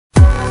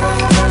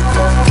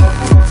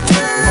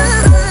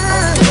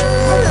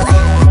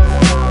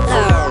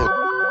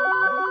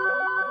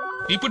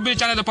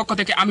মুরব্বির চ্যানেলের পক্ষ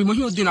থেকে আমি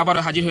মহিউদ্দিন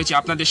আবারও হাজির হয়েছি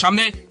আপনাদের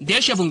সামনে।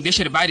 দেশ এবং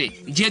দেশের বাইরে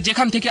যে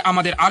যেখান থেকে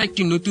আমাদের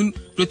আরেকটি নতুন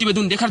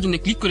প্রতিবেদন দেখার জন্য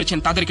ক্লিক করেছেন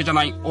তাদেরকে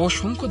জানাই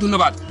অসংখ্য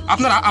ধন্যবাদ।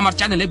 আপনারা আমার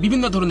চ্যানেলে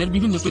বিভিন্ন ধরনের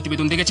বিভিন্ন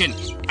প্রতিবেদন দেখেছেন।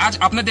 আজ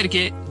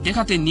আপনাদেরকে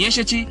দেখাতে নিয়ে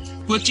এসেছি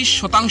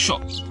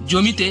 25%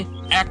 জমিতে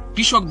এক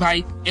কৃষক ভাই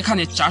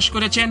এখানে চাষ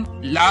করেছেন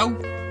লাউ,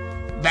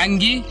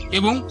 ব্যাঙ্গি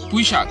এবং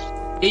পুঁইশাক।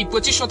 এই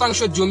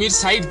 25% জমির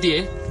সাইড দিয়ে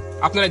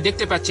আপনারা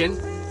দেখতে পাচ্ছেন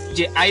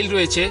যে আইল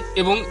রয়েছে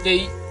এবং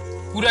এই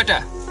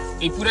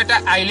পুরাটা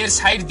আইলের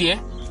সাইড দিয়ে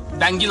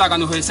ব্যাঙ্গি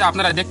লাগানো হয়েছে।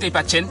 আপনারা দেখতেই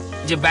পাচ্ছেন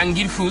যে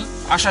ব্যাঙ্গির ফুল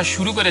আসা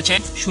শুরু করেছে,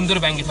 সুন্দর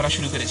ব্যাঙ্গি ধরা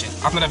শুরু করেছে।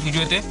 আপনারা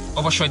ভিডিওতে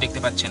অবশ্যই দেখতে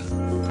পাচ্ছেন।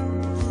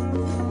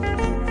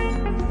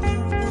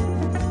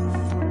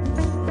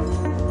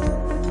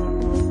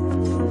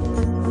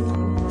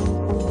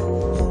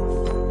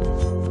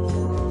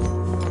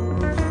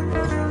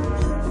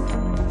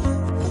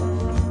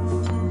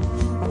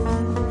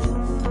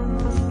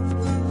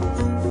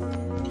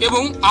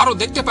 এবং আরো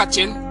দেখতে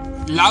পাচ্ছেন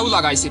লাউ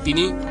লাগাইছে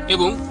তিনি,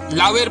 এবং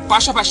লাউয়ের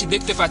পাশাপাশি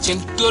দেখতে পাচ্ছেন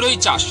তরই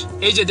চাষ।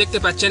 এই যে দেখতে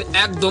পাচ্ছেন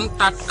একদম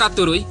টাটকা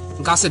তরই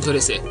গাছে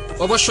ধরেছে।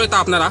 অবশ্যই তা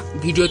আপনারা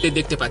ভিডিওতে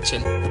দেখতে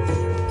পাচ্ছেন।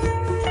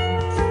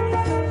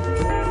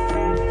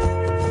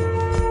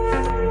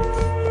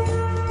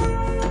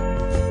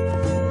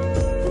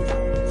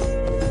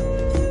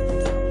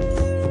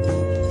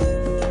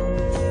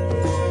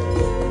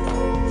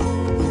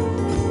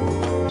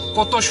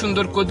 কত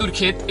সুন্দর কদুর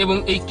ক্ষেত, এবং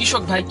এই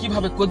কৃষক ভাই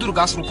কিভাবে কদুর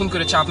গাছ রোপণ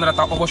করেছে আপনারা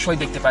তা অবশ্যই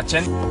দেখতে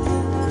পাচ্ছেন।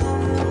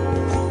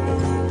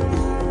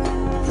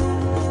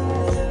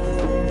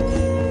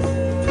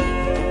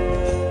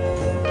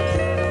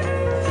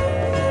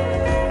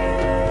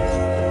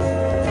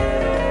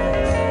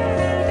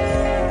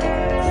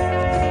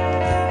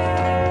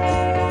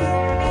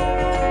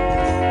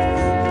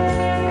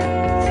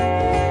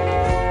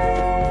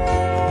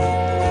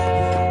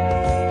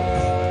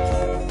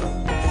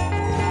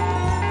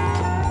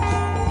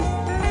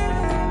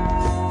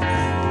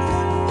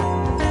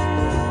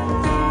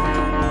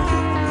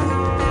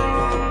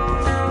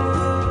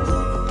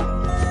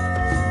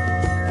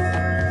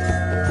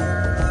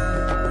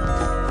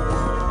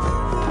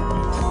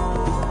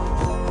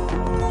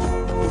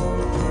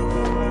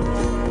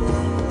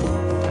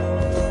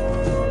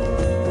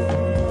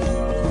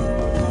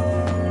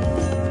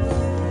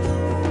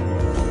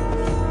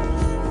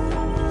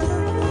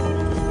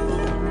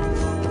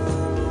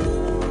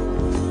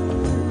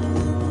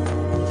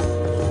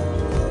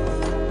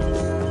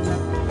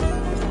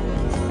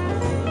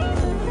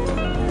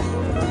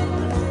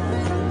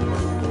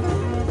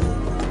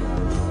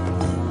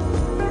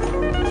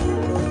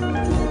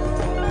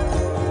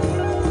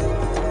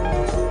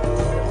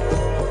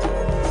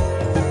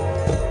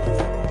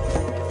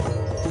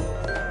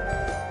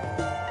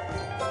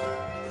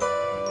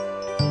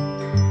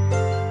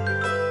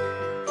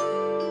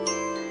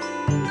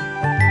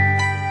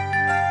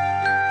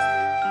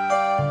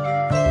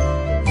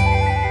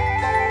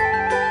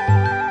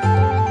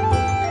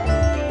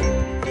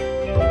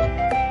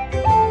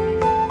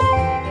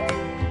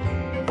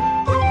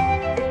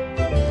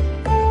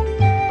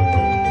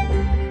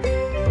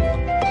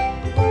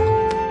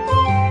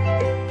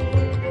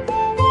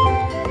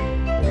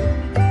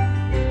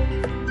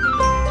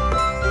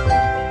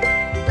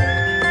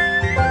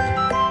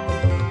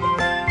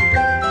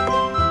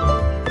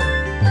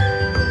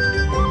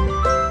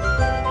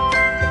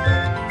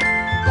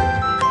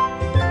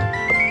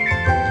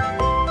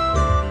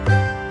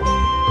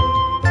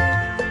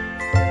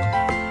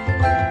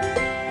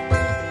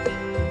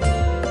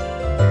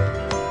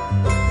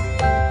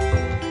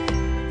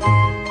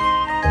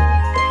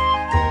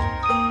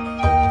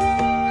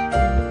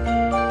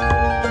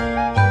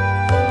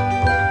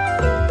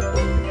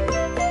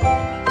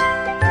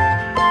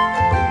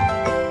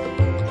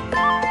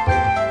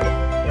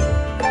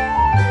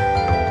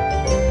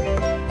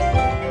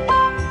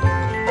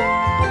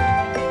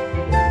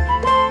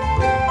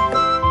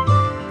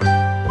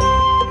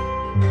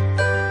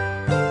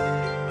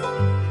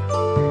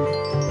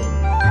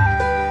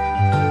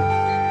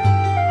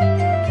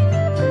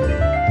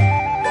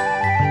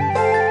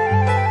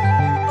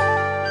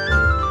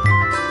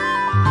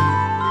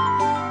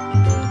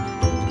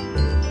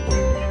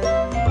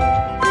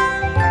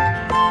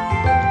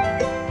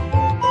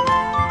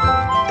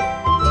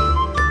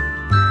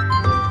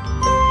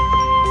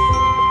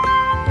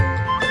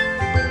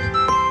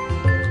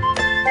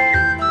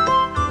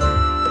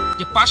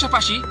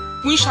 পাশাপাশি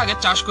পুঁই শাকের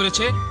চাষ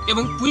করেছে,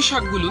 এবং পুঁই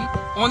শাকগুলো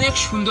অনেক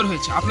সুন্দর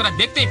হয়েছে। আপনারা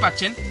দেখতেই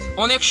পাচ্ছেন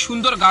অনেক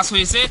সুন্দর গাছ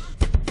হয়েছে।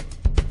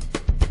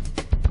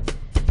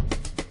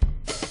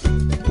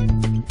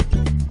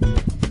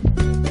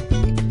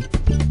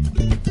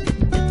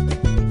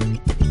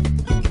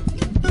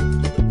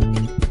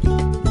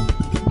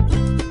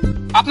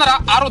 আপনারা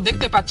আরো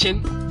দেখতে পাচ্ছেন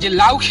যে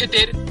লাউ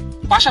ক্ষেতের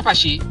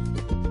পাশাপাশি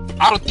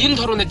আরো 3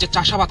 ধরনের যে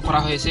চাষাবাদ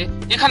করা হয়েছে।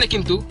 এখানে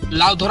কিন্তু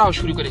লাউ ধরাও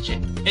শুরু করেছে।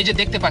 এই যে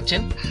দেখতে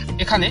পাচ্ছেন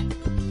এখানে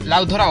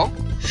লাউ ধরাও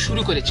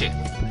শুরু করেছে,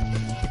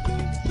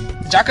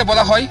 যাকে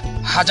বলা হয়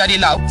হাজারি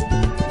লাউ।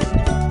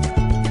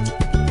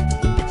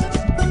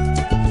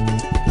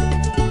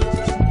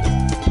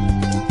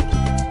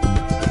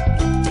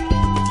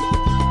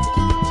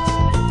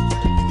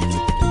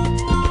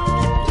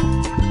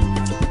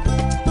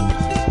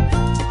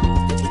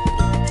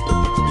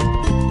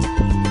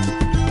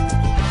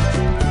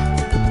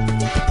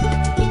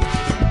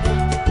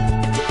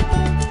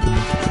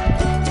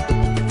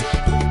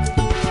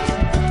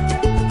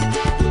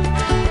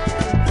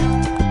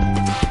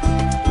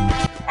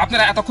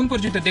 আপনারা এতক্ষণ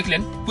পর্যন্ত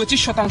দেখলেন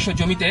 25%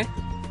 জমিতে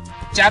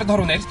 4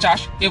 ধরনের চাষ,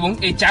 এবং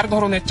এই 4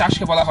 ধরনের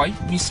চাষকে বলা হয়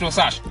মিশ্র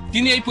চাষ।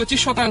 তিনি এই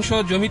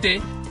 25% জমিতে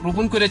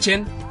রোপণ করেছেন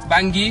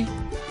বাঙ্গি,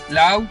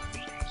 লাউ,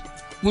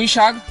 পুঁই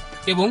শাক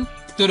এবং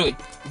তরই।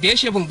 দেশ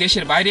এবং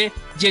দেশের বাইরে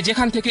যে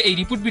যেখান থেকে এই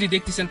রিপোর্ট ভিডিও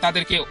দেখতেছেন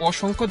তাদেরকে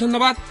অসংখ্য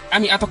ধন্যবাদ।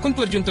 আমি এতক্ষণ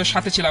পর্যন্ত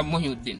সাথে ছিলাম মহিউদ্দিন।